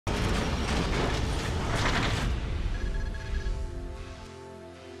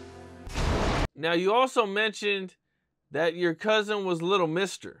Now, you also mentioned that your cousin was Little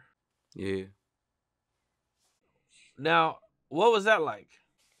Mister. Yeah. Now, what was that like?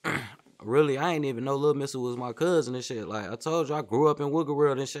 Really, I ain't even know Lil Mister was my cousin and shit. Like, I told you, I grew up in Wiggle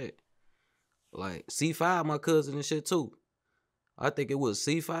World and shit. Like, C5, my cousin and shit, too. I think it was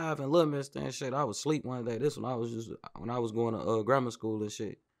C5 and Lil Mister and shit. I was asleep one day. This when I was going to grammar school and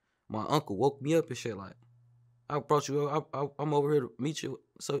shit. My uncle woke me up and shit. Like, I brought you. I'm over here to meet you.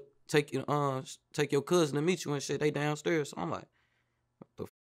 So take your cousin to meet you and shit. They downstairs. So I'm like, what the?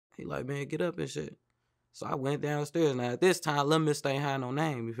 He like, man, get up and shit. So I went downstairs. Now at this time, Lil Mister ain't had no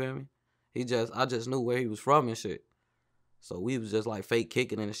name. You feel me? I just knew where he was from and shit. So we was just like fake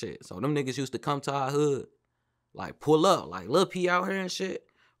kicking and shit. So them niggas used to come to our hood, like pull up, like Lil P out here and shit.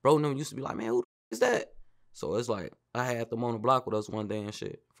 Bro, them used to be like, man, who the is that? So it's like I had them on the block with us one day and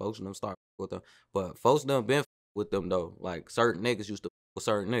shit. Folks and them start with them, but folks done been with them though. Like certain niggas used to with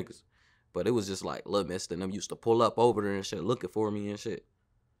certain niggas, but it was just like Lil Mister and them used to pull up over there and shit, looking for me and shit.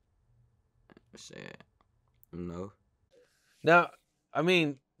 Shit, you know. Now, I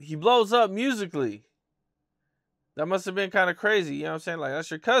mean, he blows up musically. That must have been kind of crazy. You know what I'm saying? Like,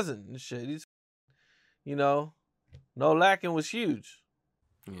 that's your cousin and shit. He's, you know, No Lacking was huge.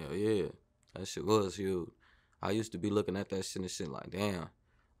 Yeah. That shit was huge. I used to be looking at that shit and shit like, damn,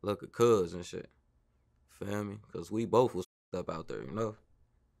 look at cuz and shit. Feel me? Because we both was up out there, you know?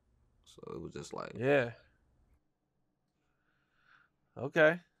 So it was just like... Yeah.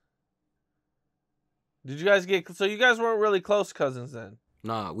 Okay. Did you guys so you guys weren't really close cousins then?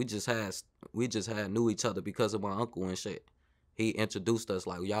 Nah, we just had knew each other because of my uncle and shit. He introduced us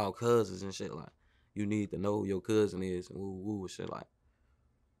like, y'all cousins and shit. Like, you need to know who your cousin is and woo and shit like.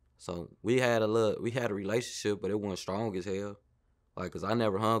 So we had a relationship, but it wasn't strong as hell. Like, cause I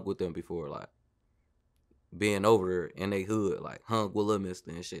never hung with them before. Like, being over there in they hood, like hung with Lil Mister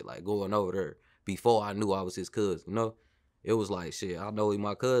and shit, like going over there before I knew I was his cousin. You know, it was like shit. I know he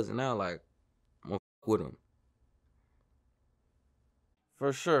my cousin now. Like, I'm gonna fuck with him.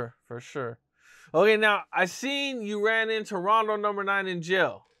 For sure. Okay, now I seen you ran into RondoNumbaNine in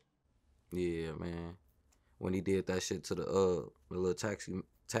jail. Yeah, man. When he did that shit to the little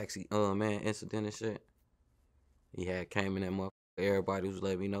taxi man incident and shit. He had came in that motherfucker. Everybody was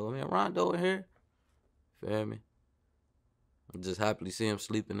letting me know, man, Rondo in here. Feel me? I'm just happy to see him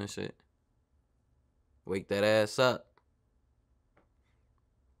sleeping and shit. Wake that ass up.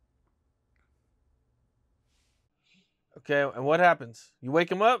 Okay, and what happens? You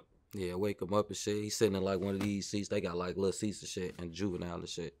wake him up? Yeah, wake him up and shit. He's sitting in like one of these seats. They got like little seats and shit and juvenile and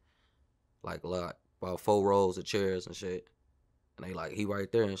shit. Like a lot. About 4 rows of chairs and shit. And they like, he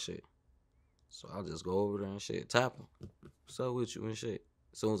right there and shit. So I'll just go over there and shit, tap him. What's up with you and shit?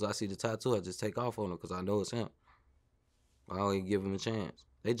 As soon as I see the tattoo, I just take off on him because I know it's him. I don't even give him a chance.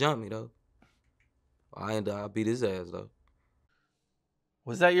 They jump me though. I beat his ass though.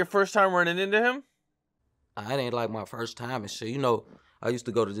 Was that your first time running into him? It ain't like my first time and shit. You know, I used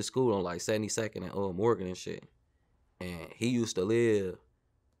to go to this school on like 72nd and Morgan and shit. And he used to live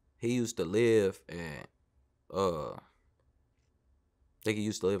in I think he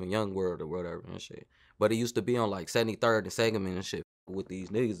used to live in Young World or whatever and shit. But he used to be on like 73rd and Sangamon and shit with these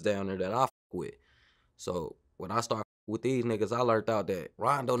niggas down there that I fuck with. So when I started with these niggas, I learned out that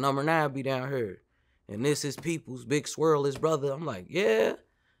RondoNumbaNine be down here. And this is people's Big Swirl, his brother. I'm like, yeah.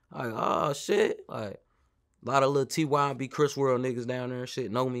 Like, oh shit. Like, a lot of little TYB Chris World niggas down there and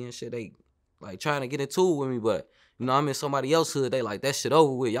shit know me and shit. They like trying to get into it with me, but you know, I'm in somebody else's hood. They like, that shit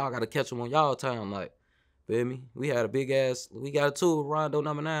over with. Y'all gotta catch them on y'all time. Like, feel me? We had a big ass, we got a tour with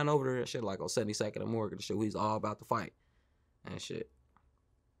RondoNumbaNine over there and shit, like on 72nd and Morgan and shit. We was all about to fight and shit.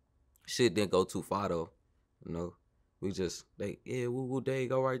 Shit didn't go too far though. You know, we just, they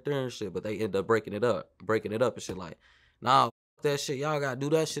go right there and shit, but they end up breaking it up and shit like, nah, that shit, y'all gotta do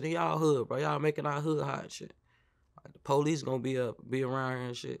that shit in y'all hood, bro. Y'all making our hood hot and shit. Like, the police gonna be around here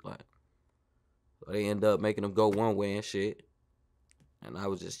and shit. Like, so they end up making them go one way and shit. And I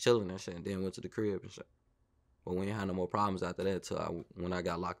was just chilling and shit, and then went to the crib and shit. But we ain't had no more problems after that till when I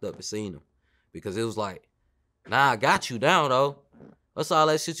got locked up and seen them. Because it was like, nah, I got you down though. That's all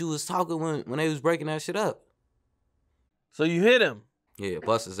that shit you was talking when they was breaking that shit up. So you hit him. Yeah,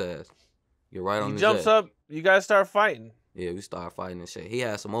 bust his ass. You're right on his ass. He jumps up, you guys start fighting. Yeah, we started fighting and shit. He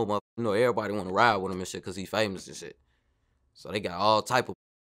had some old motherfuckers. You know, everybody want to ride with him and shit because he famous and shit. So they got all type of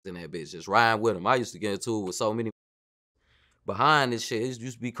in that bitch just riding with him. I used to get into it with so many behind this shit. It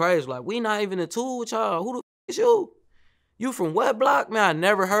used to be crazy. Like, we not even in tour with y'all. Who the is you? You from what block? Man, I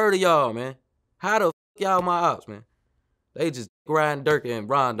never heard of y'all, man. How the y'all my ops, man? They just riding Dirk and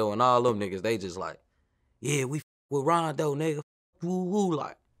Rondo and all them niggas. They just like, yeah, we with Rondo, nigga. Woo,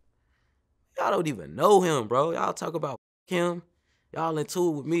 like, Y'all don't even know him, bro. Y'all talk about him. Y'all into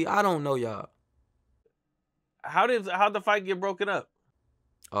it with me. I don't know y'all. How'd the fight get broken up?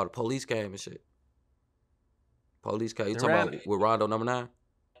 Oh, the police came and shit. Police came. You They talking ran- about with RondoNumbaNine?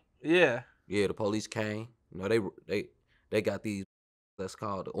 Yeah. Yeah, the police came. You know, they got these, that's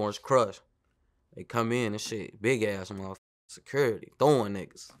called the Orange Crush. They come in and shit. Big ass motherfucker. Security. Throwing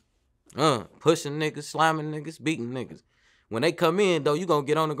niggas. Pushing niggas, slamming niggas, beating niggas. When they come in, though, you gonna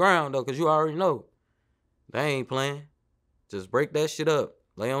get on the ground, though, because you already know. They ain't playing. Just break that shit up.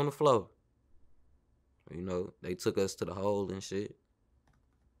 Lay on the floor. You know, they took us to the hole and shit.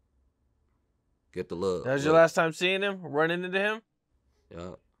 Get the love. That was your last time seeing him? Running into him?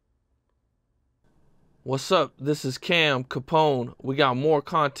 Yeah. What's up? This is Cam Capone. We got more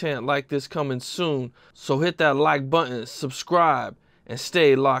content like this coming soon. So hit that like button, subscribe, and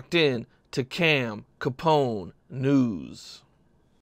stay locked in to Cam Capone News.